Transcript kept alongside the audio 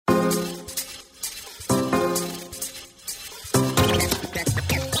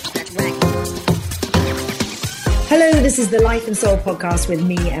This is the Life and Soul podcast with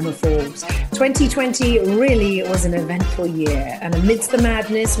me, Emma Forbes. 2020 really was an eventful year, and amidst the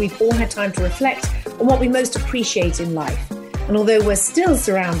madness, we've all had time to reflect on what we most appreciate in life. And although we're still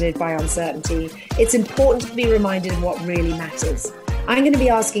surrounded by uncertainty, it's important to be reminded of what really matters. I'm going to be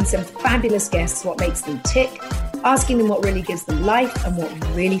asking some fabulous guests what makes them tick, asking them what really gives them life and what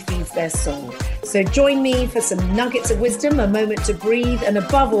really feeds their soul. So join me for some nuggets of wisdom, a moment to breathe, and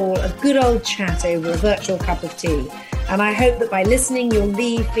above all, a good old chat over a virtual cup of tea. And I hope that by listening, you'll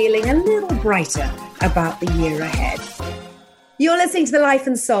leave feeling a little brighter about the year ahead. You're listening to the Life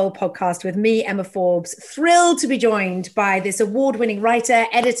and Soul podcast with me, Emma Forbes. Thrilled to be joined by this award-winning writer,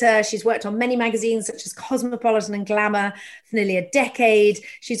 editor. She's worked on many magazines such as Cosmopolitan and Glamour for nearly a decade.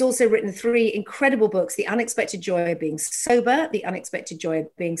 She's also written 3 incredible books: The Unexpected Joy of Being Sober, The Unexpected Joy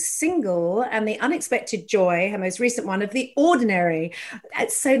of Being Single, and The Unexpected Joy, her most recent one, of The Ordinary.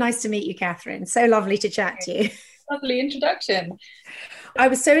 It's so nice to meet you, Catherine. So lovely to chat to you. Lovely introduction. I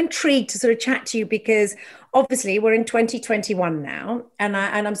was so intrigued to sort of chat to you because obviously we're in 2021 now, and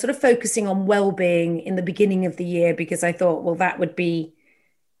I'm sort of focusing on well-being in the beginning of the year because I thought, well, that would be,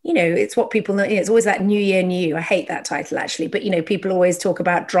 it's what people know. It's always that New Year, New You. I hate that title actually, but people always talk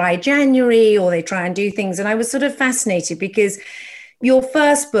about dry January, or they try and do things. And I was sort of fascinated because your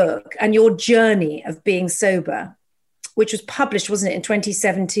first book and your journey of being sober, which was published, wasn't it, in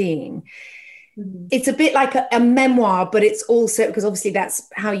 2017? It's a bit like a memoir, but it's also, because obviously that's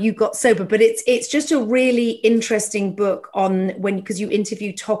how you got sober, but it's just a really interesting book because you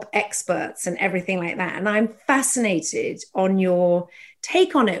interview top experts and everything like that. And I'm fascinated on your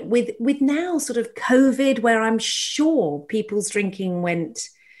take on it with now sort of COVID, where I'm sure people's drinking went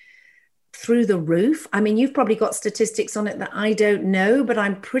through the roof. I mean, you've probably got statistics on it that I don't know, but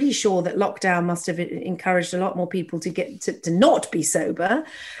I'm pretty sure that lockdown must have encouraged a lot more people to get to not be sober.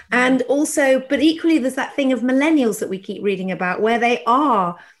 And also, but equally, there's that thing of millennials that we keep reading about where their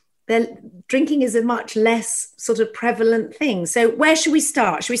drinking is a much less sort of prevalent thing. So where should we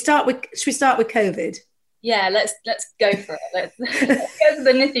start? Should we start with COVID? Yeah, let's go for it. Let's go to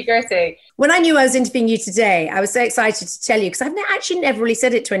the nitty gritty. When I knew I was interviewing you today, I was so excited to tell you, because I've actually never really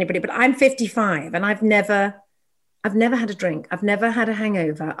said it to anybody, but I'm 55 and I've never had a drink. I've never had a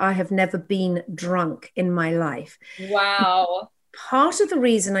hangover. I have never been drunk in my life. Wow. Part of the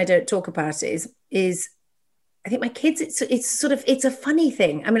reason I don't talk about it is I think my kids, it's a funny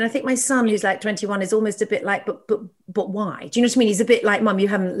thing. I mean, I think my son, who's like 21, is almost a bit like, but why? Do you know what I mean? He's a bit like, Mum, you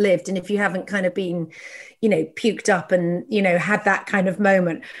haven't lived. And if you haven't kind of been, puked up and, had that kind of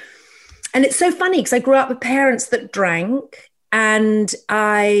moment. And it's so funny because I grew up with parents that drank, and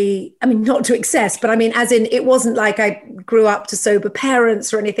I mean, not to excess, but I mean, as in, it wasn't like I grew up to sober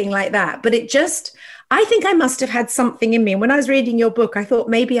parents or anything like that. But I think I must have had something in me. And when I was reading your book, I thought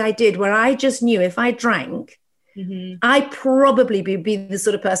maybe I did, where I just knew if I drank, I'd probably be the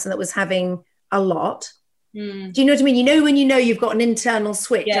sort of person that was having a lot. Do you know what I mean? When you've got an internal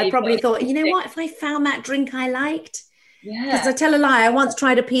switch. I probably thought, what, if I found that drink I liked? Yeah. Because I tell a lie, I once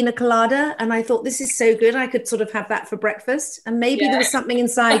tried a pina colada and I thought, this is so good, I could sort of have that for breakfast. And maybe there was something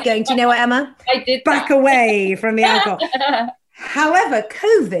inside going, do you know what, Emma? I did back away from the alcohol. However,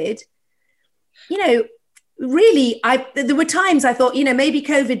 COVID, really, there were times I thought, maybe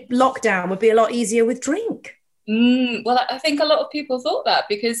COVID lockdown would be a lot easier with drink. Well, I think a lot of people thought that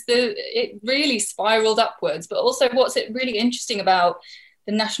because it really spiraled upwards. But also what's really interesting about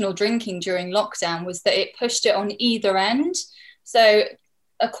the national drinking during lockdown was that it pushed it on either end. So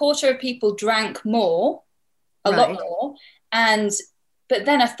a quarter of people drank more, a lot more. But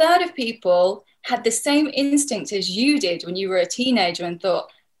then a third of people had the same instinct as you did when you were a teenager and thought,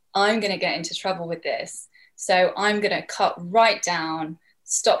 I'm going to get into trouble with this. So I'm going to cut right down,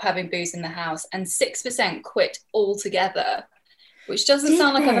 stop having booze in the house, and 6% quit altogether, which doesn't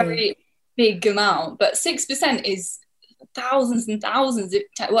sound like a very big amount, but 6% is thousands and thousands,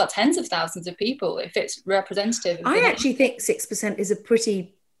 tens of thousands of people, if it's representative. I actually think 6% is a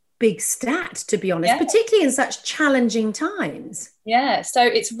pretty big stat, to be honest, particularly in such challenging times. Yeah, so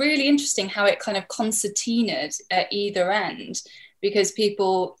it's really interesting how it kind of concertinaed at either end, because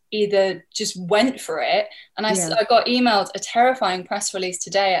people either just went for it. And I got emailed a terrifying press release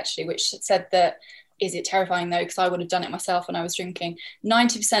today, actually, which said that, is it terrifying though? Because I would have done it myself when I was drinking.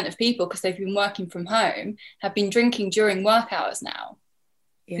 90% of people, because they've been working from home, have been drinking during work hours now.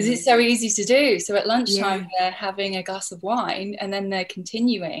 Because it's so easy to do. So at lunchtime, they're having a glass of wine and then they're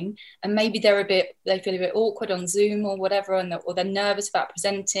continuing. And maybe they feel a bit awkward on Zoom or whatever, or they're nervous about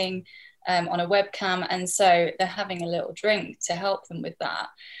presenting on a webcam, and so they're having a little drink to help them with that.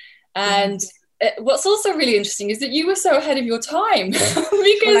 And what's also really interesting is that you were so ahead of your time. Because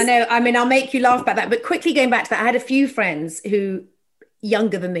well, I know, I mean, I'll make you laugh about that, but quickly going back to that, I had a few friends who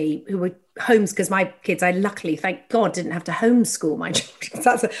younger than me who were homes, because my kids, I luckily, thank God, didn't have to homeschool my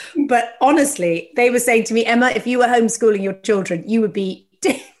children. But honestly, they were saying to me, Emma, if you were homeschooling your children, you would be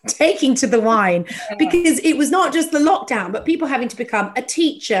taking to the wine, because it was not just the lockdown, but people having to become a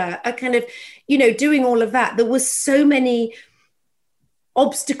teacher, a kind of, you know, doing all of that. There were so many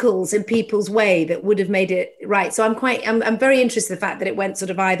obstacles in people's way that would have made it right. So I'm very interested in the fact that it went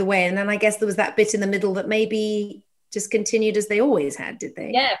sort of either way. And then I guess there was that bit in the middle that maybe just continued as they always had, did they?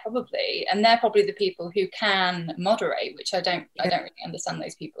 Yeah, probably. And they're probably the people who can moderate, which I don't really understand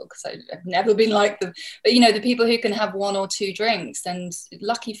those people, because I've never been like them. But, you know, the people who can have 1 or 2 drinks, and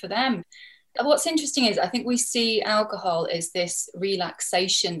lucky for them. What's interesting is I think we see alcohol as this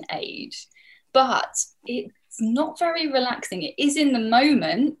relaxation aid, but it's not very relaxing. It is in the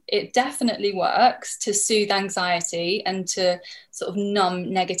moment. It definitely works to soothe anxiety and to sort of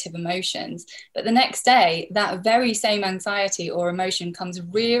numb negative emotions. But the next day, that very same anxiety or emotion comes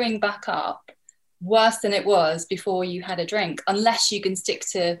rearing back up, worse than it was before you had a drink, unless you can stick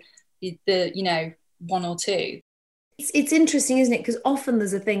to the you know, 1 or 2. It's interesting, isn't it? Because often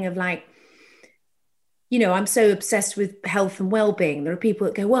there's a thing of like, you know, I'm so obsessed with health and well-being. There are people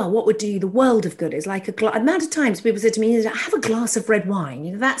that go, well, what would do you the world of good is like amount of times people said to me, have a glass of red wine.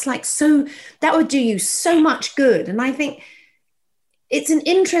 You know, that's like, so that would do you so much good. And I think it's an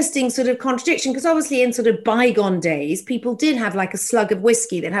interesting sort of contradiction, because obviously in sort of bygone days, people did have like a slug of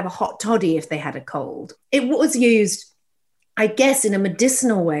whiskey, they'd have a hot toddy if they had a cold. It was used, I guess, in a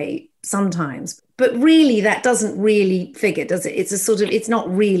medicinal way sometimes, but really that doesn't really figure, does it? It's a sort of, it's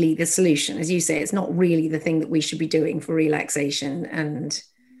not really the solution, as you say. It's not really the thing that we should be doing for relaxation. And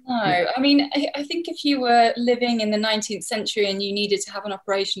no, I mean, I think if you were living in the 19th century and you needed to have an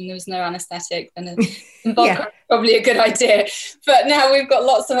operation, there was no anaesthetic, then vodka was probably a good idea. But now we've got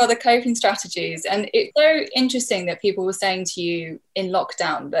lots of other coping strategies, and it's so interesting that people were saying to you in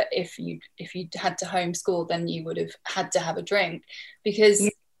lockdown that if you had to homeschool, then you would have had to have a drink, because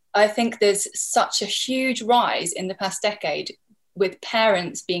I think there's such a huge rise in the past decade with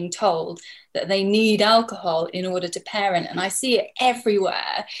parents being told that they need alcohol in order to parent. And I see it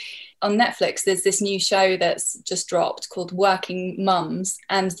everywhere. On Netflix, there's this new show that's just dropped called Working Mums.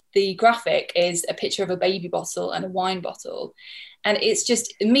 And the graphic is a picture of a baby bottle and a wine bottle. And it's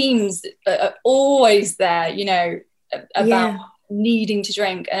just memes are always there, you know, about needing to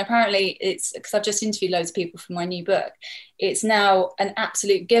drink. And apparently it's, because I've just interviewed loads of people for my new book, it's now an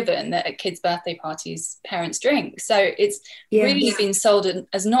absolute given that at kids' birthday parties parents drink. So it's really been sold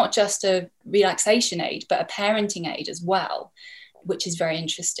as not just a relaxation aid but a parenting aid as well, which is very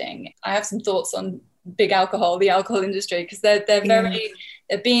interesting. I have some thoughts on big alcohol, the alcohol industry, because they're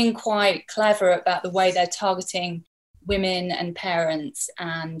being quite clever about the way they're targeting women and parents,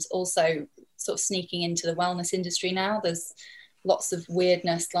 and also sort of sneaking into the wellness industry now. There's lots of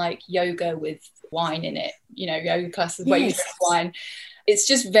weirdness, like yoga with wine in it, you know, yoga classes where you drink wine. It's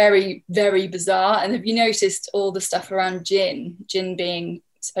just very, very bizarre. And have you noticed all the stuff around gin being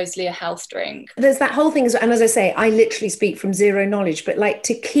supposedly a health drink? There's that whole thing, and as I say, I literally speak from zero knowledge, but like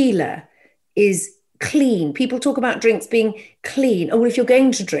tequila is clean. People talk about drinks being clean. Oh, if you're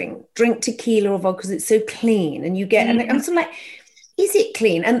going to drink tequila or vodka because it's so clean, and you get, and I'm sort of like, is it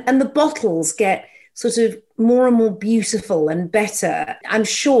clean? And the bottles get sort of more and more beautiful and better. I'm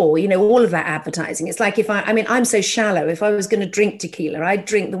sure, you know, all of that advertising. It's like, I mean, I'm so shallow. If I was going to drink tequila, I'd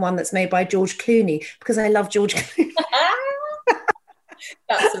drink the one that's made by George Clooney, because I love George Clooney.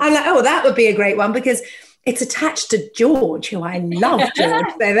 I'm like, oh, that would be a great one, because it's attached to George, who I love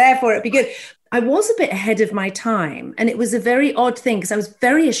George. So therefore it'd be good. I was a bit ahead of my time, and it was a very odd thing, because I was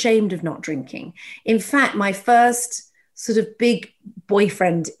very ashamed of not drinking. In fact, my first sort of big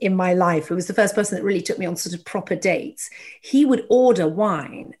boyfriend in my life, who was the first person that really took me on sort of proper dates, he would order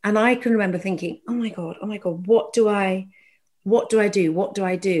wine. And I can remember thinking, oh my God, what do I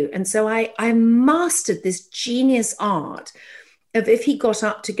do? And so I mastered this genius art of, if he got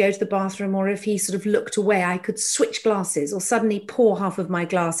up to go to the bathroom, or if he sort of looked away, I could switch glasses, or suddenly pour half of my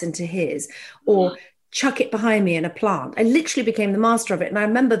glass into his, or chuck it behind me in a plant. I literally became the master of it. And I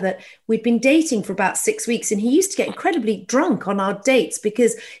remember that we'd been dating for about 6 weeks, and he used to get incredibly drunk on our dates,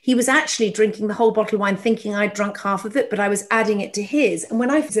 because he was actually drinking the whole bottle of wine, thinking I'd drunk half of it, but I was adding it to his. And when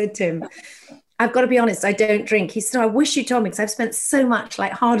I said to him, I've got to be honest, I don't drink, he said, I wish you told me, because I've spent so much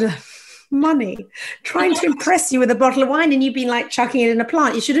like hard money trying to impress you with a bottle of wine, and you've been like chucking it in a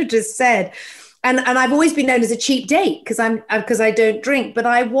plant. You should have just said. And I've always been known as a cheap date because I don't drink, but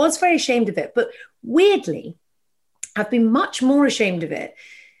I was very ashamed of it. But weirdly, I've been much more ashamed of it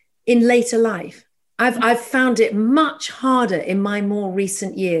in later life. I've found it much harder in my more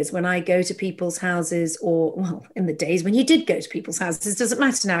recent years when I go to people's houses, or, well, in the days when you did go to people's houses, it doesn't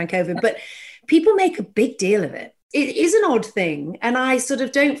matter now in COVID, but people make a big deal of it. It is an odd thing. And I sort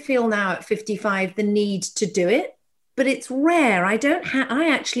of don't feel now at 55 the need to do it, but it's rare. I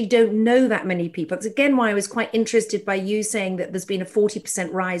actually don't know that many people. It's again why I was quite interested by you saying that there's been a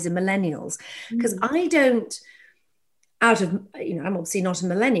 40% rise in millennials, because I don't, out of, I'm obviously not a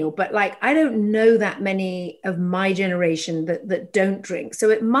millennial, but like, I don't know that many of my generation that don't drink. So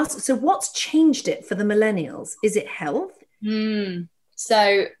what's changed it for the millennials? Is it health?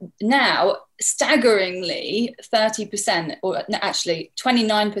 So now, staggeringly, 30%, or actually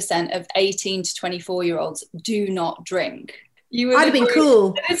 29% of 18 to 24-year-olds do not drink. I'd have been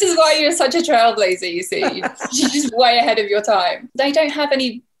cool. This is why you're such a trailblazer, you see. You're just way ahead of your time. They don't have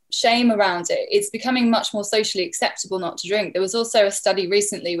any shame around it. It's becoming much more socially acceptable not to drink. There was also a study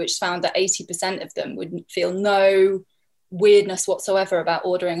recently which found that 80% of them would feel no weirdness whatsoever about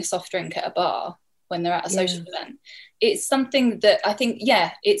ordering a soft drink at a bar when they're at a social event. It's something that I think,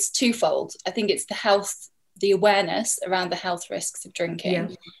 it's twofold. I think it's the health, the awareness around the health risks of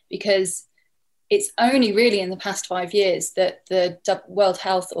drinking, because it's only really in the past 5 years that the World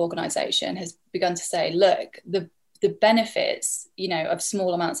Health Organization has begun to say, look, the benefits, of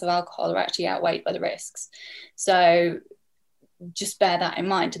small amounts of alcohol are actually outweighed by the risks. So just bear that in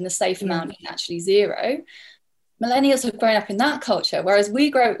mind. And the safe amount is actually zero. Millennials have grown up in that culture, whereas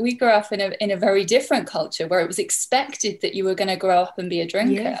we grew up in a very different culture where it was expected that you were going to grow up and be a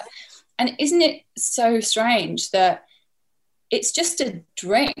drinker. Yeah. And isn't it so strange that it's just a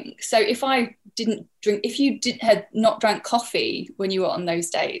drink? So if I didn't drink, if you had not drank coffee when you were on those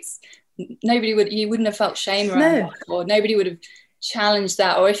dates, you wouldn't have felt shame around that, or nobody would have challenged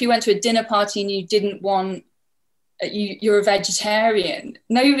that. Or if you went to a dinner party and you didn't want, you're a vegetarian,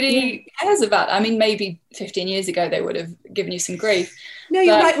 nobody cares about that. I mean, maybe 15 years ago they would have given you some grief. No,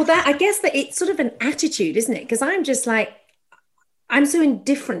 you're right. Well, I guess that it's sort of an attitude, isn't it? Because I'm just like, I'm so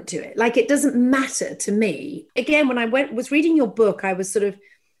indifferent to it. Like, it doesn't matter to me. Again, when I was reading your book,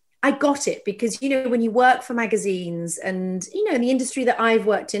 I got it, because, when you work for magazines and, in the industry that I've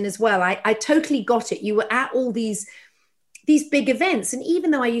worked in as well, I totally got it. You were at all these big events. And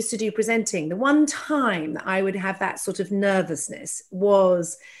even though I used to do presenting, the one time that I would have that sort of nervousness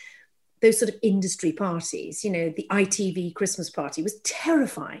was those sort of industry parties. The ITV Christmas party was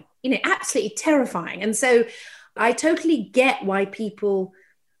terrifying, absolutely terrifying. And so I totally get why people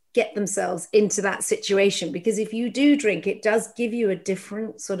get themselves into that situation, because if you do drink, it does give you a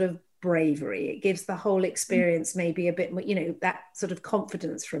different sort of bravery. It gives the whole experience maybe a bit more, that sort of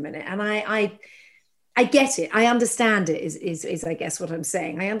confidence for a minute. And I get it. I understand it is I guess what I'm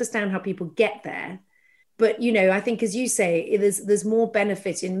saying. I understand how people get there. But, I think, as you say, there's more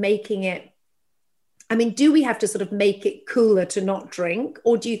benefit in making it. I mean, do we have to sort of make it cooler to not drink?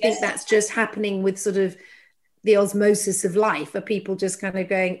 Or do you think that's just happening with sort of the osmosis of life? Are people just kind of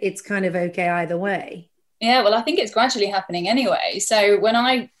going, it's kind of okay either way? Yeah, well, I think it's gradually happening anyway. So when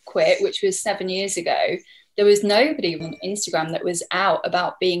I quit, which was 7 years ago, there was nobody on Instagram that was out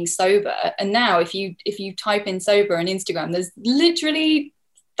about being sober. And now if you type in sober on Instagram, there's literally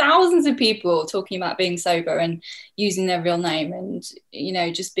thousands of people talking about being sober and using their real name and,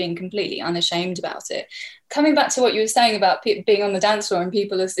 just being completely unashamed about it. Coming back to what you were saying about being on the dance floor and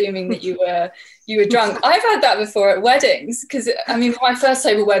people assuming that you were drunk. I've had that before at weddings, because my first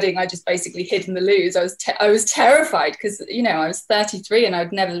sober wedding, I just basically hid in the loos. I was terrified because, I was 33 and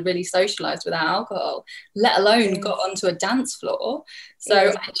I'd never really socialized without alcohol, let alone got onto a dance floor.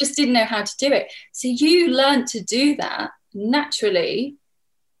 So I just didn't know how to do it. So you learn to do that naturally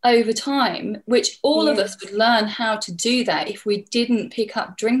over time, which all of us would learn how to do that if we didn't pick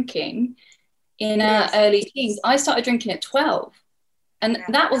up drinking in our early teens. I started drinking at 12, and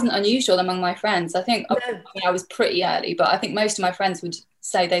that wasn't unusual among my friends. I think I was pretty early, but I think most of my friends would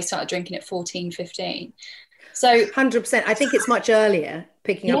say they started drinking at 14, 15. So 100%. I think it's much earlier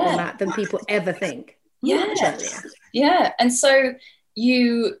picking up on that than people ever think. Yeah. And so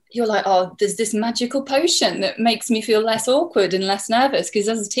you're like, oh, there's this magical potion that makes me feel less awkward and less nervous, because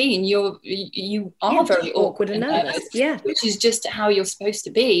as a teen you are very awkward and nervous, which is just how you're supposed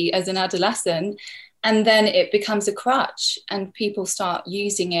to be as an adolescent. And then it becomes a crutch and people start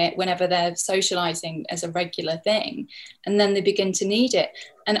using it whenever they're socializing as a regular thing, and then they begin to need it.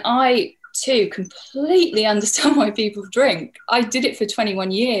 And I too completely understand why people drink. I did it for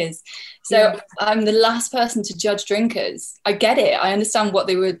 21 years, so I'm the last person to judge drinkers. I get it. I understand what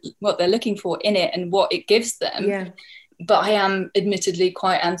they're looking for in it and what it gives them. But I am admittedly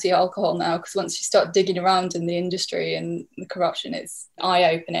quite anti-alcohol now, because once you start digging around in the industry and the corruption, it's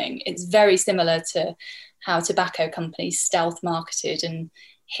eye-opening. It's very similar to how tobacco companies stealth marketed and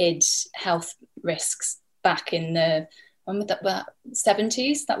hid health risks back in the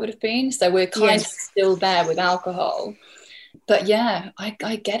 70s, that would have been. So we're kind of still there with alcohol. But yeah,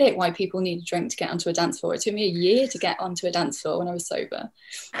 I get it why people need a drink to get onto a dance floor. It took me a year to get onto a dance floor when I was sober.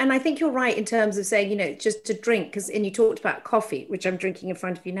 And I think you're right in terms of saying, just to drink, and you talked about coffee, which I'm drinking in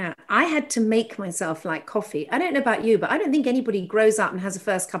front of you now. I had to make myself like coffee. I don't know about you, but I don't think anybody grows up and has a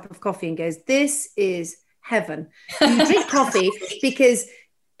first cup of coffee and goes, this is heaven. You drink coffee because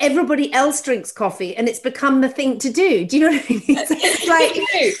everybody else drinks coffee and it's become the thing to do. Do you know what I mean?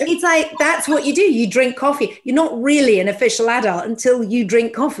 It's like that's what you do. You drink coffee. You're not really an official adult until you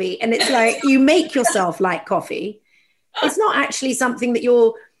drink coffee. And it's like you make yourself like coffee. It's not actually something that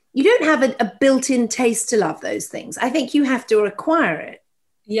you don't have a built-in taste to love those things. I think you have to acquire it.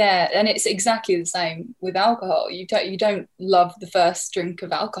 Yeah, and it's exactly the same with alcohol. You don't love the first drink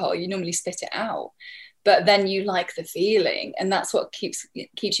of alcohol. You normally spit it out. But then you like the feeling, and that's what keeps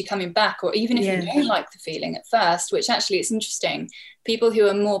you coming back. Or even if you don't like the feeling at first, which actually it's interesting, people who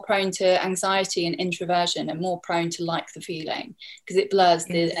are more prone to anxiety and introversion are more prone to like the feeling, because it blurs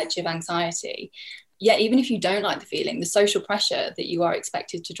the edge of anxiety. Yet even if you don't like the feeling, the social pressure that you are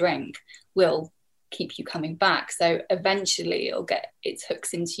expected to drink will keep you coming back. So eventually it'll get its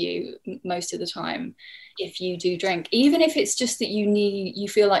hooks into you most of the time if you do drink, even if it's just that you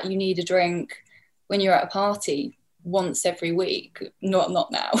feel like you need a drink when you're at a party once every week.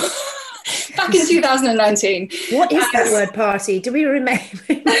 Not now. Back in 2019. What is that word, party? Do we remember?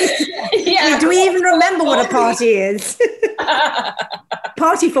 Yeah. Do we even remember what a party is?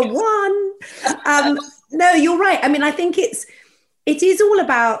 Party for one. No, you're right. I mean, I think it is all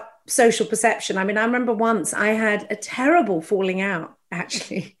about social perception. I mean, I remember once I had a terrible falling out,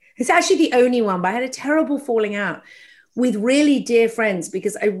 actually. It's actually the only one, but I had a terrible falling out with really dear friends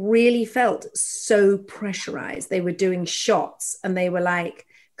because I really felt so pressurized. They were doing shots and they were like,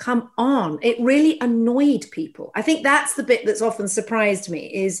 come on. It really annoyed people. I think that's the bit that's often surprised me,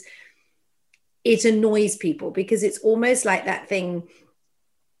 is it annoys people because it's almost like that thing.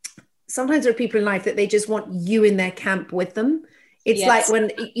 Sometimes there are people in life that they just want you in their camp with them. It's like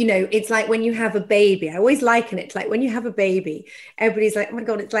when, it's like when you have a baby. I always liken it to like when you have a baby, everybody's like, oh my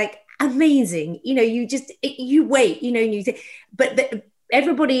God, it's like amazing. You wait, but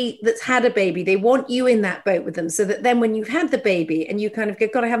everybody that's had a baby, they want you in that boat with them, so that then when you've had the baby and you kind of go,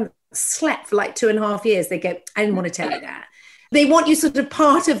 God, I haven't slept for like 2.5 years, they go, I didn't want to tell you that. They want you sort of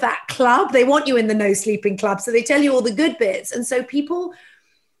part of that club. They want you in the no sleeping club. So they tell you all the good bits. And so people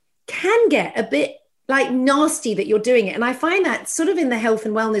can get a bit like nasty that you're doing it. And I find that sort of in the health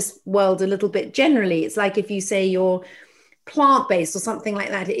and wellness world a little bit generally. It's like if you say you're plant-based or something like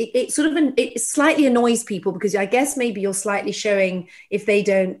that, it sort of it slightly annoys people because I guess maybe you're slightly showing if they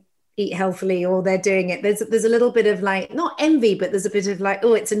don't eat healthily or they're doing it. There's a little bit of like, not envy, but there's a bit of like,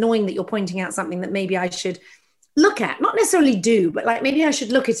 oh, it's annoying that you're pointing out something that maybe I should look at, not necessarily do, but like maybe I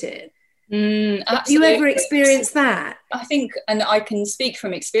should look at it. Have you ever experienced that? I think, and I can speak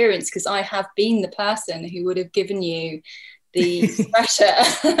from experience because I have been the person who would have given you the pressure.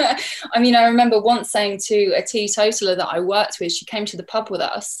 I mean, I remember once saying to a teetotaler that I worked with, she came to the pub with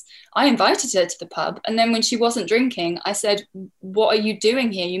us. I invited her to the pub. And then when she wasn't drinking, I said, what are you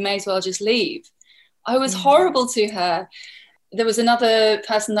doing here? You may as well just leave. I was horrible to her. There was another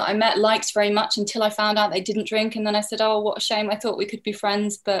person that I met, liked very much, until I found out they didn't drink. And then I said, oh, what a shame. I thought we could be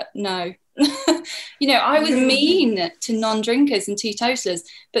friends, but no. I was mean to non-drinkers and teetotalers.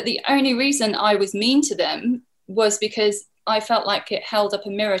 But the only reason I was mean to them was because I felt like it held up a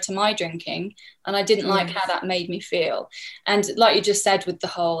mirror to my drinking, and I didn't like how that made me feel. And like you just said with the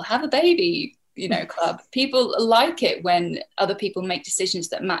whole have a baby, club, people like it when other people make decisions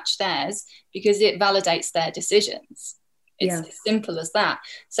that match theirs because it validates their decisions. It's as simple as that.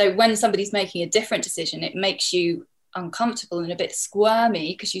 So when somebody's making a different decision, it makes you uncomfortable and a bit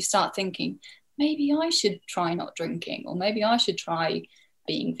squirmy because you start thinking, maybe I should try not drinking, or maybe I should try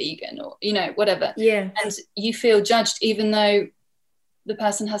being vegan, or whatever. And you feel judged even though the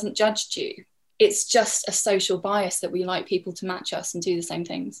person hasn't judged you. It's just a social bias that we like people to match us and do the same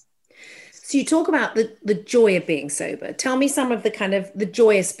things. So you talk about the joy of being sober. Tell me some of the kind of the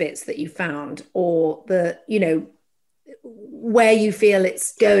joyous bits that you found, or the where you feel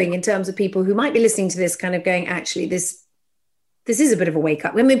it's going in terms of people who might be listening to this kind of going, actually, this this is a bit of a wake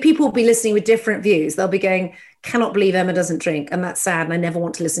up. I mean, people will be listening with different views. They'll be going, cannot believe Emma doesn't drink, and that's sad, and I never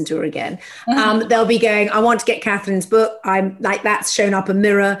want to listen to her again. They'll be going, I want to get Catherine's book. I'm like, that's shown up a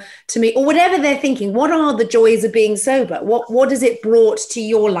mirror to me, or whatever they're thinking. What are the joys of being sober? What has it brought to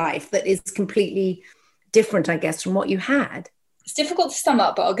your life that is completely different, I guess, from what you had? It's difficult to sum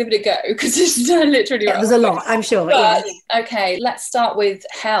up, but I'll give it a go because it's literally there's a lot, I'm sure. But, okay, let's start with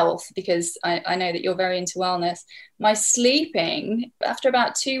health, because I know that you're very into wellness. My sleeping, after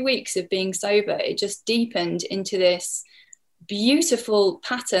about 2 weeks of being sober, it just deepened into this beautiful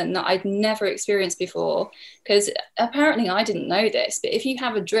pattern that I'd never experienced before, because apparently I didn't know this, but if you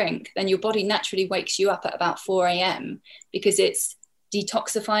have a drink, then your body naturally wakes you up at about 4 a.m. because it's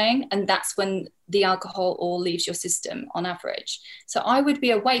detoxifying, and that's when the alcohol all leaves your system on average. So I would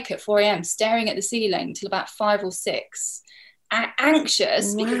be awake at 4 a.m. staring at the ceiling till about 5 or 6,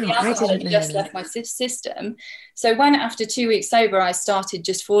 anxious because the alcohol had just left my system. So when after 2 weeks sober I started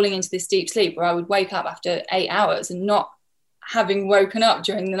just falling into this deep sleep where I would wake up after 8 hours and not having woken up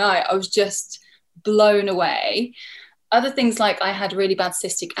during the night, I was just blown away. Other things, like I had really bad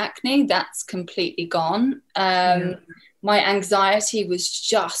cystic acne, that's completely gone. My anxiety was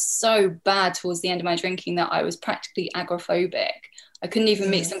just so bad towards the end of my drinking that I was practically agoraphobic. I couldn't even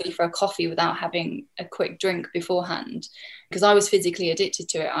meet somebody for a coffee without having a quick drink beforehand, because I was physically addicted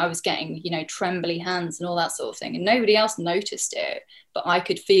to it. I was getting, trembly hands and all that sort of thing. And nobody else noticed it, but I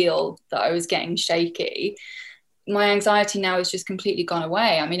could feel that I was getting shaky. My anxiety now has just completely gone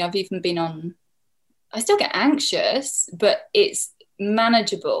away. I mean, I've even been I still get anxious, but it's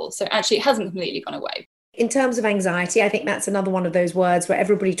manageable. So actually it hasn't completely gone away. In terms of anxiety, I think that's another one of those words where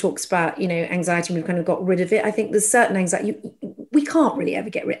everybody talks about, anxiety, and we've kind of got rid of it. I think there's certain anxiety we can't really ever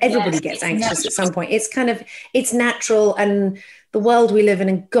get rid of. Everybody gets anxious at some point. It's natural, and the world we live in,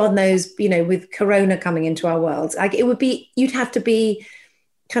 and God knows, with Corona coming into our world, like you'd have to be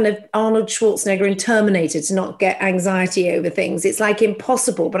kind of Arnold Schwarzenegger in Terminator to not get anxiety over things. It's like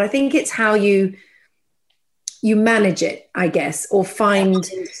impossible, but I think it's how you manage it, I guess, or find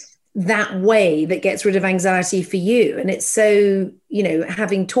that way that gets rid of anxiety for you. And it's so,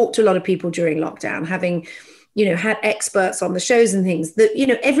 having talked to a lot of people during lockdown, having, had experts on the shows and things, that,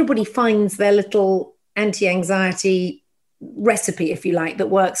 everybody finds their little anti-anxiety recipe, if you like, that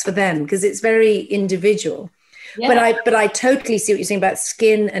works for them, because it's very individual. Yeah. But I totally see what you're saying about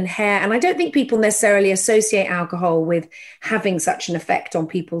skin and hair. And I don't think people necessarily associate alcohol with having such an effect on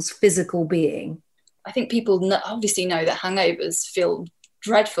people's physical being. I think people obviously know that hangovers feel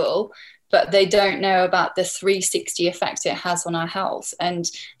dreadful, but they don't know about the 360 effect it has on our health, and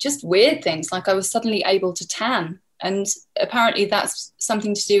just weird things like I was suddenly able to tan, and apparently that's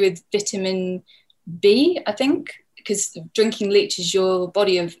something to do with vitamin B, I think, because drinking leaches your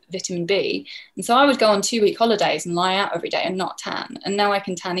body of vitamin B. And so I would go on 2-week holidays and lie out every day and not tan, and now I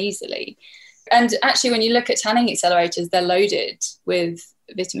can tan easily. And actually, when you look at tanning accelerators, they're loaded with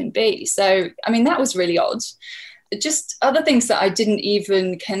vitamin B. So I mean, that was really odd. Just other things that I didn't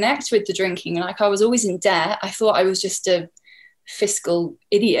even connect with the drinking. Like I was always in debt. I thought I was just a fiscal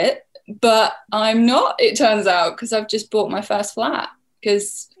idiot, but I'm not, it turns out, because I've just bought my first flat.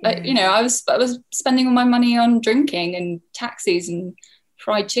 Because, I was spending all my money on drinking and taxis and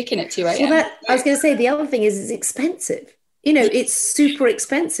fried chicken at 2 a.m. Well, I was going to say, the other thing is it's expensive. It's super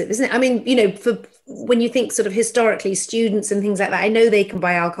expensive, isn't it? I mean, for when you think sort of historically, students and things like that, I know they can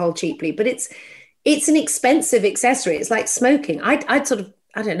buy alcohol cheaply, but it's an expensive accessory. It's like smoking. I'd sort of,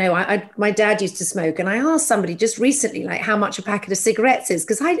 I don't know, my dad used to smoke, and I asked somebody just recently, like, how much a packet of cigarettes is,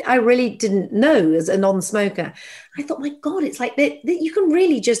 because I really didn't know as a non-smoker. I thought, my God, it's like that you can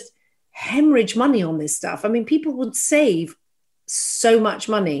really just hemorrhage money on this stuff. I mean, people would save so much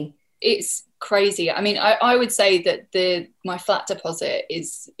money. It's crazy. I mean, I would say that my flat deposit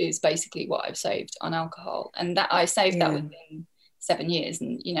is basically what I've saved on alcohol, and that I saved that within 7 years,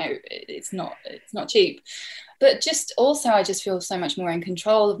 and it's not cheap. But just also, I just feel so much more in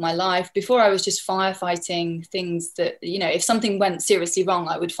control of my life. Before, I was just firefighting things that, if something went seriously wrong,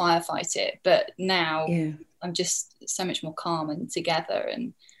 I would firefight it. But now I'm just so much more calm and together,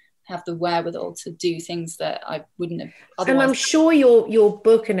 and have the wherewithal to do things that I wouldn't have otherwise. And I'm sure your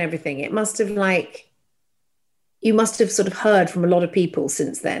book and everything, you must have sort of heard from a lot of people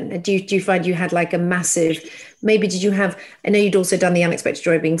since then. Do you find you had like a massive, maybe did you have, I know you'd also done The Unexpected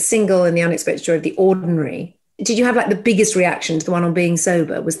Joy of Being Single and The Unexpected Joy of the Ordinary. Did you have like the biggest reaction to the one on being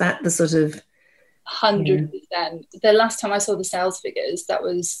sober? Was that the sort of... 100%. The last time I saw the sales figures, that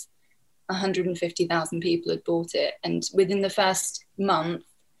was 150,000 people had bought it. And within the first month,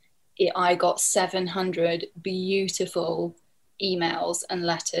 I got 700 beautiful emails and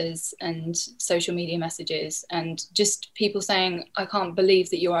letters and social media messages, and just people saying, I can't believe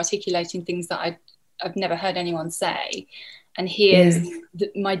that you're articulating things that I've never heard anyone say. And here's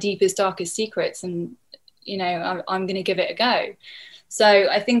my deepest, darkest secrets. And, you know, I'm going to give it a go. So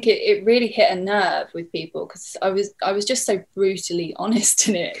I think it really hit a nerve with people, because I was just so brutally honest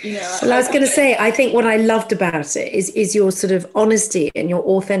in it, you know. Well, I was going to say, I think what I loved about it is your sort of honesty and your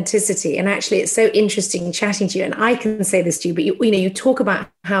authenticity. And actually, it's so interesting chatting to you. And I can say this to you, but you know, you talk about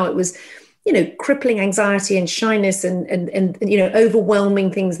how it was, you know, crippling anxiety and shyness and you know,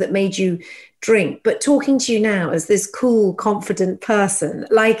 overwhelming things that made you drink. But talking to you now as this cool, confident person,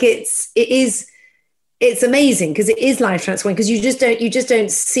 like it's amazing, because it is life transforming, because you just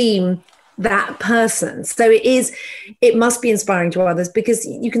don't seem that person. So it must be inspiring to others, because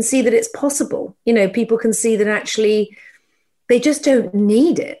you can see that it's possible. You know, people can see that actually they just don't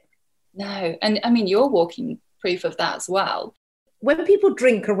need it. No. And I mean, you're walking proof of that as well. When people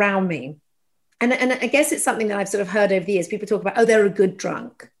drink around me, and I guess it's something that I've sort of heard over the years, people talk about, oh, they're a good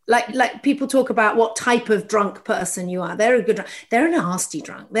drunk. Like people talk about what type of drunk person you are. They're a good drunk. They're a nasty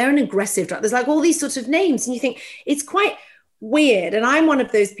drunk. They're an aggressive drunk. There's like all these sorts of names. And you think it's quite weird. And I'm one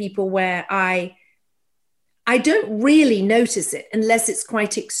of those people where I don't really notice it unless it's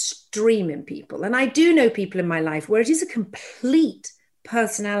quite extreme in people. And I do know people in my life where it is a complete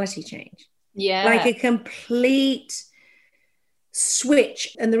personality change. Yeah. Like a complete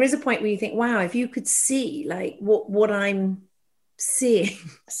switch. And there is a point where you think, wow, if you could see like what I'm seeing.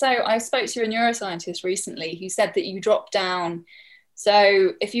 So I spoke to a neuroscientist recently who said that you drop down.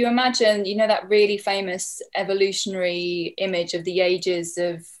 So if you imagine, you know, that really famous evolutionary image of the ages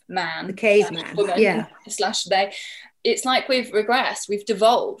of man, the caveman, woman, slash they, it's like we've regressed, we've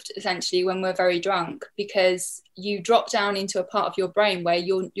devolved essentially when we're very drunk, because you drop down into a part of your brain where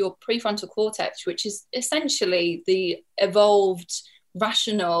your prefrontal cortex, which is essentially the evolved,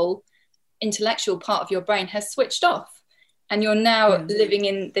 rational, intellectual part of your brain, has switched off. And you're now living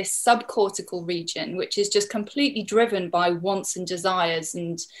in this subcortical region, which is just completely driven by wants and desires.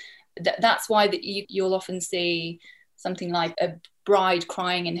 And that's why you'll often see something like a bride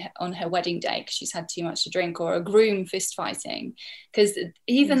crying on her wedding day because she's had too much to drink, or a groom fist fighting. Because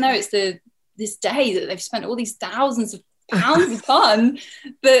even though it's this day that they've spent all these thousands of pounds of fun,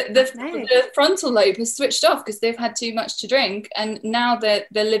 the frontal lobe has switched off because they've had too much to drink, and now they're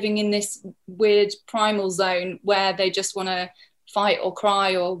living in this weird primal zone where they just want to fight or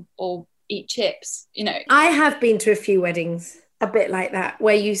cry or eat chips, you know. I have been to a few weddings a bit like that,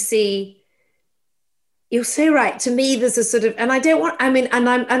 where you see, you're so right. To me, there's a sort of, and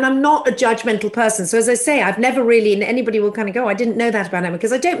I'm not a judgmental person. So as I say, I've never really, and anybody will kind of go, I didn't know that about Emma,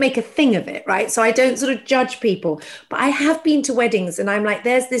 because I don't make a thing of it, right? So I don't sort of judge people. But I have been to weddings and I'm like,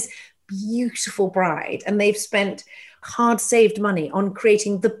 there's this beautiful bride and they've spent hard saved money on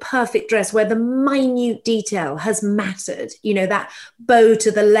creating the perfect dress where the minute detail has mattered. You know, that bow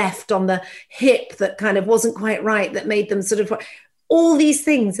to the left on the hip that kind of wasn't quite right, that made them sort of all these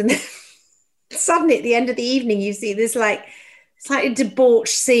things. And suddenly at the end of the evening, you see this like slightly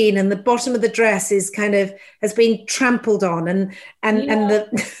debauched scene, and the bottom of the dress is kind of has been trampled on, and the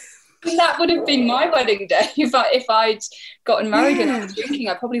that would have been my wedding day if I'd gotten married and I was drinking.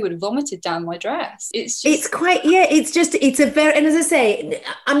 I probably would have vomited down my dress. It's a very, and as I say,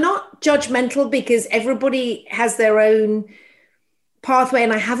 I'm not judgmental because everybody has their own pathway,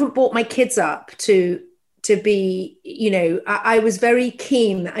 and I haven't brought my kids up to be, you know, I was very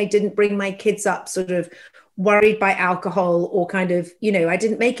keen that I didn't bring my kids up sort of worried by alcohol, or kind of, you know, I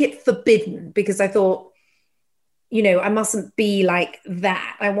didn't make it forbidden because I thought, you know, I mustn't be like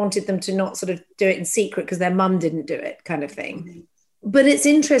that. I wanted them to not sort of do it in secret because their mum didn't do it, kind of thing. Mm-hmm. But it's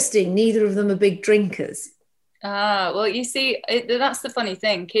interesting, neither of them are big drinkers. Well, you see, that's the funny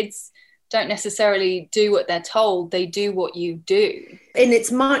thing. Kids don't necessarily do what they're told, they do what you do. And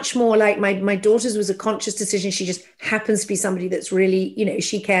it's much more like my daughter's was a conscious decision. She just happens to be somebody that's really, you know,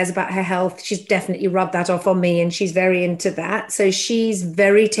 she cares about her health. She's definitely rubbed that off on me, and she's very into that. So she's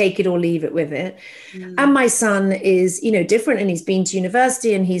very take it or leave it with it. And my son is, you know, different, and he's been to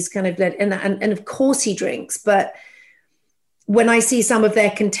university and he's kind of led, and of course he drinks, but when I see some of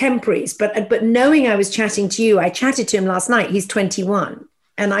their contemporaries, but knowing I was chatting to you, I chatted to him last night, he's 21.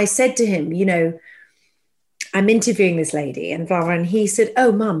 And I said to him, you know, I'm interviewing this lady and blah, blah, and he said,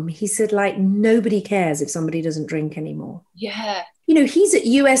 oh, mum, he said, like, nobody cares if somebody doesn't drink anymore. Yeah. You know, he's at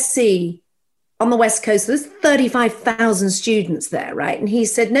USC on the West Coast. There's 35,000 students there, right? And he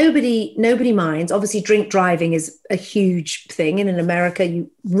said, nobody minds. Obviously, drink driving is a huge thing. And in America,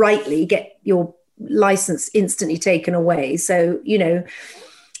 you rightly get your license instantly taken away. So, you know,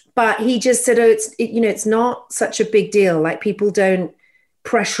 But he just said, oh, it's not such a big deal. Like, people don't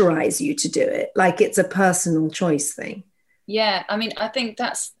pressurize you to do it. Like, it's a personal choice thing. Yeah, I mean, I think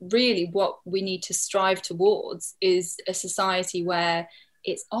that's really what we need to strive towards, is a society where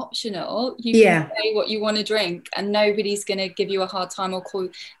it's optional. You can say what you want to drink and nobody's going to give you a hard time or call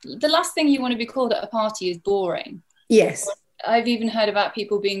you. The last thing you want to be called at a party is boring. Yes. I've even heard about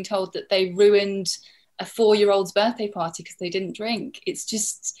people being told that they ruined a 4-year-old's birthday party because they didn't drink. It's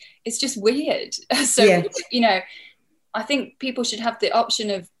just weird. So, I think people should have the option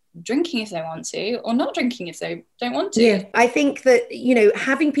of drinking if they want to, or not drinking if they don't want to. Yeah, I think that,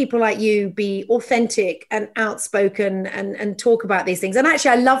 having people like you be authentic and outspoken and talk about these things. And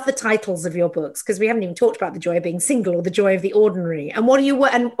actually, I love the titles of your books, because we haven't even talked about The Joy of Being Single or The Joy of the Ordinary. And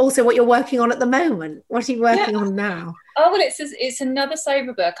and also what you're working on at the moment. What are you working on now? Oh, well, it's another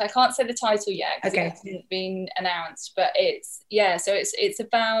sober book. I can't say the title yet because it hasn't been announced, but it's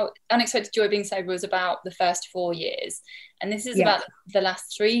about Unexpected Joy of Being Sober. Was about the first 4 years, and this is about the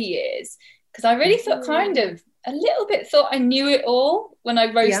last 3 years, because I really thought I knew it all when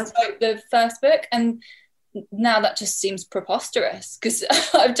I wrote the first book, and now that just seems preposterous, because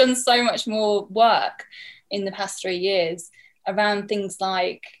I've done so much more work in the past 3 years around things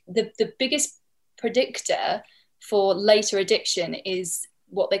like the biggest predictor for later addiction is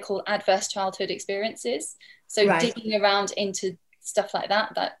what they call adverse childhood experiences. So digging around into stuff like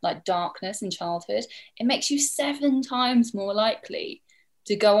that like darkness in childhood, it makes you 7 times more likely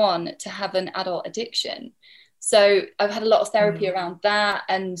to go on to have an adult addiction. So I've had a lot of therapy around that,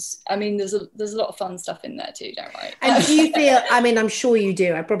 and I mean there's a lot of fun stuff in there too, don't worry. And do you feel, I mean, I'm sure you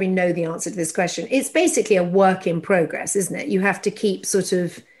do, I probably know the answer to this question, it's basically a work in progress, isn't it? You have to keep sort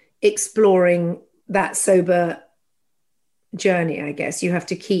of exploring that sober journey, I guess. You have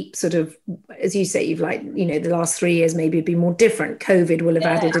to keep sort of, as you say, you've the last 3 years maybe it'd be more different. COVID will have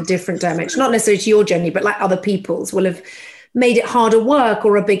added a different dimension, not necessarily to your journey, but like other people's will have made it harder work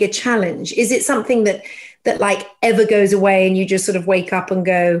or a bigger challenge. Is it something that like ever goes away and you just sort of wake up and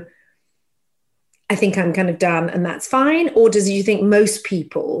go, I think I'm kind of done and that's fine? Or you think most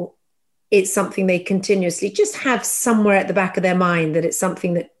people, it's something they continuously just have somewhere at the back of their mind that it's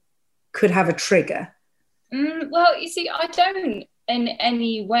something that could have a trigger? Well, you see, I don't in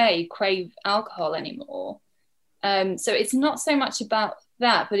any way crave alcohol anymore. So it's not so much about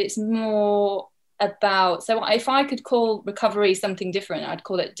that, but it's more about, so if I could call recovery something different, I'd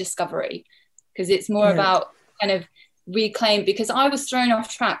call it discovery, because it's more about kind of reclaim, because I was thrown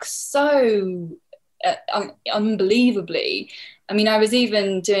off track so unbelievably. I mean, I was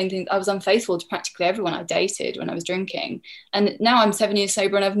even doing things, I was unfaithful to practically everyone I dated when I was drinking. And now I'm 7 years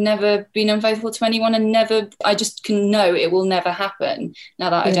sober and I've never been unfaithful to anyone, and I just can know it will never happen now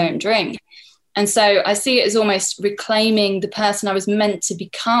that I don't drink. And so I see it as almost reclaiming the person I was meant to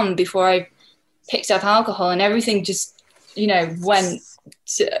become before I picked up alcohol, and everything just, went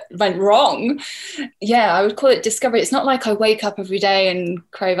wrong. Yeah, I would call it discovery. It's not like I wake up every day and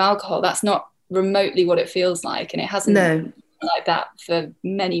crave alcohol. That's not remotely what it feels like. And it hasn't been like that for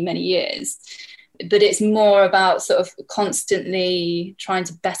many, many years. But it's more about sort of constantly trying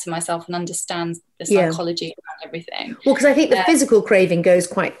to better myself and understand the psychology around everything. Well, because I think the physical craving goes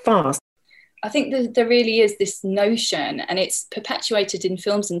quite fast. I think there really is this notion, and it's perpetuated in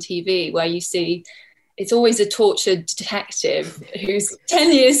films and TV, where you see it's always a tortured detective who's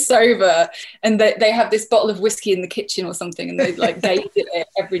 10 years sober, and they have this bottle of whiskey in the kitchen or something, and they gaze at it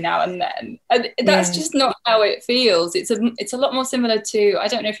every now and then. And that's just not how it feels. It's a lot more similar to, I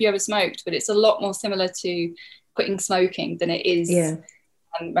don't know if you ever smoked, but it's a lot more similar to quitting smoking than it is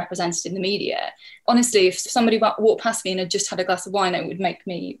represented in the media. Honestly, if somebody walked past me and had just had a glass of wine, it would make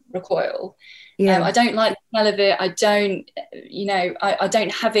me recoil. I don't like the smell of it. I don't, I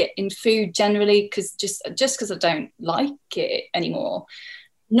don't have it in food generally, because just because I don't like it anymore.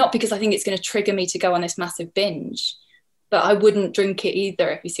 Not because I think it's going to trigger me to go on this massive binge, but I wouldn't drink it either,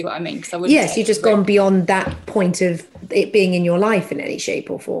 if you see what I mean. Because I wouldn't. Yes, you've just gone beyond that point of it being in your life in any shape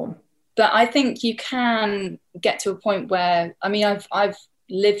or form. But I think you can get to a point where, I mean, I've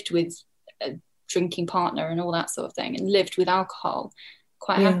lived with a drinking partner and all that sort of thing, and lived with alcohol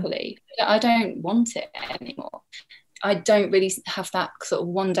quite happily. I don't want it anymore. I don't really have that sort of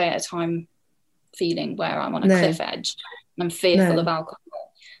one day at a time feeling where I'm on a cliff edge and I'm fearful of alcohol.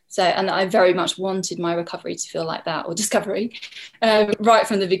 So, and I very much wanted my recovery to feel like that, or discovery, right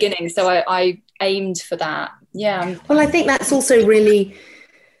from the beginning. So I aimed for that. Yeah. Well, I think that's also really,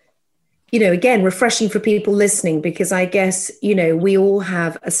 again, refreshing for people listening, because I guess, we all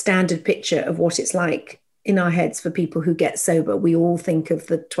have a standard picture of what it's like in our heads for people who get sober. We all think of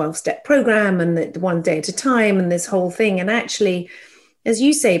the 12-step program and the one day at a time and this whole thing. And actually, as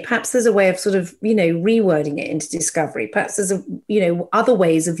you say, perhaps there's a way of sort of, rewording it into discovery. Perhaps there's other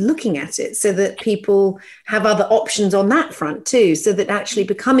ways of looking at it so that people have other options on that front too, so that actually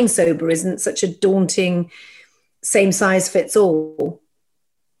becoming sober isn't such a daunting same size fits all.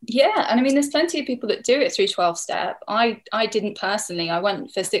 Yeah, and I mean, there's plenty of people that do it through 12-step. I didn't personally. I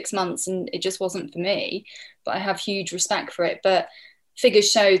went for 6 months and it just wasn't for me, but I have huge respect for it. But figures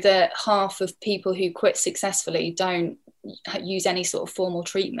show that half of people who quit successfully don't use any sort of formal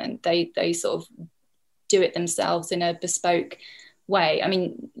treatment. They sort of do it themselves in a bespoke way. I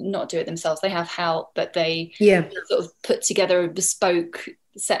mean, not do it themselves, they have help, but they sort of put together a bespoke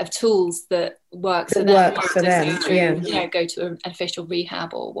set of tools that works for them, go to an official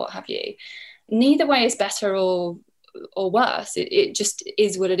rehab or what have you. Neither way is better or worse. It just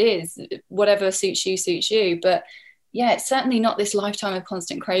is what it is. Whatever suits you. But yeah, it's certainly not this lifetime of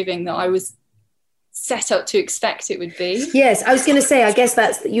constant craving that I was set up to expect it would be. Yes, I was going to say, I guess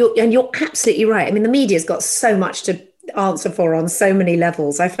you're absolutely right. I mean, the media's got so much to answer for on so many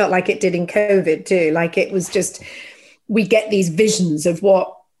levels. I felt like it did in COVID too. Like it was just, we get these visions of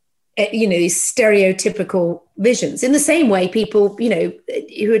what, these stereotypical visions. In the same way, people,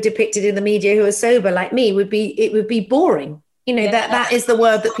 who are depicted in the media who are sober like me would be boring. That is the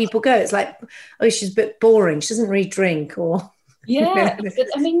word that people go. It's like, oh, she's a bit boring. She doesn't really drink or. Yeah, but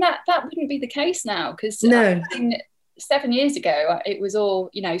I mean, that wouldn't be the case now, because no. 7 years ago, it was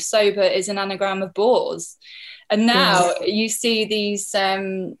all, sober is an anagram of bores. And now you see these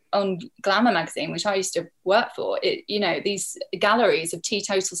on Glamour magazine, which I used to work for, these galleries of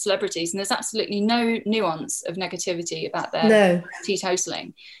teetotal celebrities, and there's absolutely no nuance of negativity about their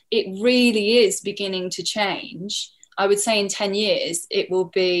teetotaling. It really is beginning to change. I would say in 10 years, it will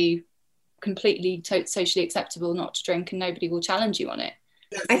be completely socially acceptable not to drink and nobody will challenge you on it.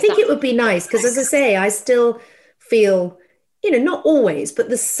 I think it would be nice because, as I say, I still feel, not always, but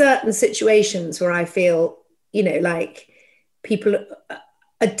there's certain situations where I feel, like people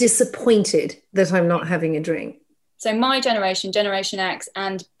are disappointed that I'm not having a drink. So my generation, Generation X,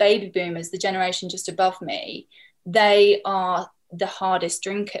 and baby boomers, the generation just above me, they are the hardest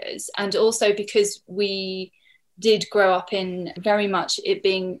drinkers. And also because we did grow up in very much it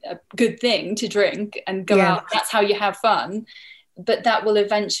being a good thing to drink and go out, that's how you have fun. But that will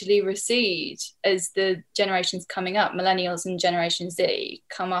eventually recede as the generations coming up, millennials and Generation Z,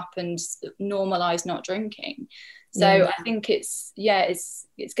 come up and normalize not drinking. So I think it's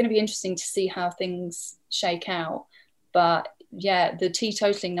going to be interesting to see how things shake out. But yeah, the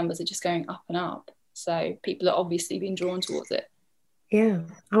teetotaling numbers are just going up and up. So people are obviously being drawn towards it. Yeah.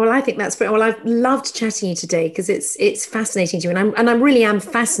 Well, I think that's great. Well, I've loved chatting to you today because it's fascinating to you. And I really am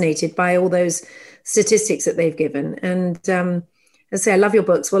fascinated by all those statistics that they've given. And as I say, I love your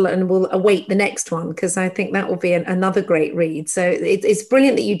books. And we'll await the next one because I think that will be another great read. So it's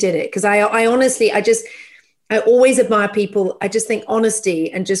brilliant that you did it because I honestly, I always admire people. I just think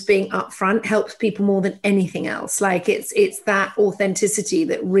honesty and just being upfront helps people more than anything else. Like it's that authenticity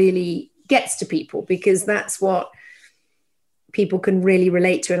that really gets to people because that's what people can really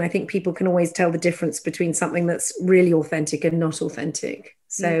relate to. And I think people can always tell the difference between something that's really authentic and not authentic.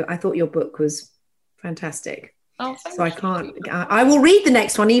 So I thought your book was fantastic. Oh, so I will read the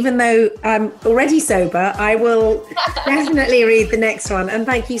next one, even though I'm already sober. I will definitely read the next one. And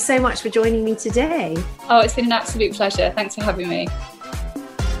thank you so much for joining me today. Oh, it's been an absolute pleasure. Thanks for having me.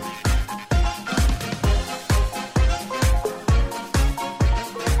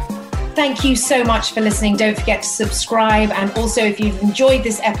 Thank you so much for listening. Don't forget to subscribe. And also, if you've enjoyed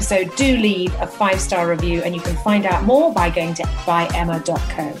this episode, do leave a 5-star review. And you can find out more by going to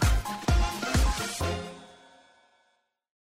byemma.co.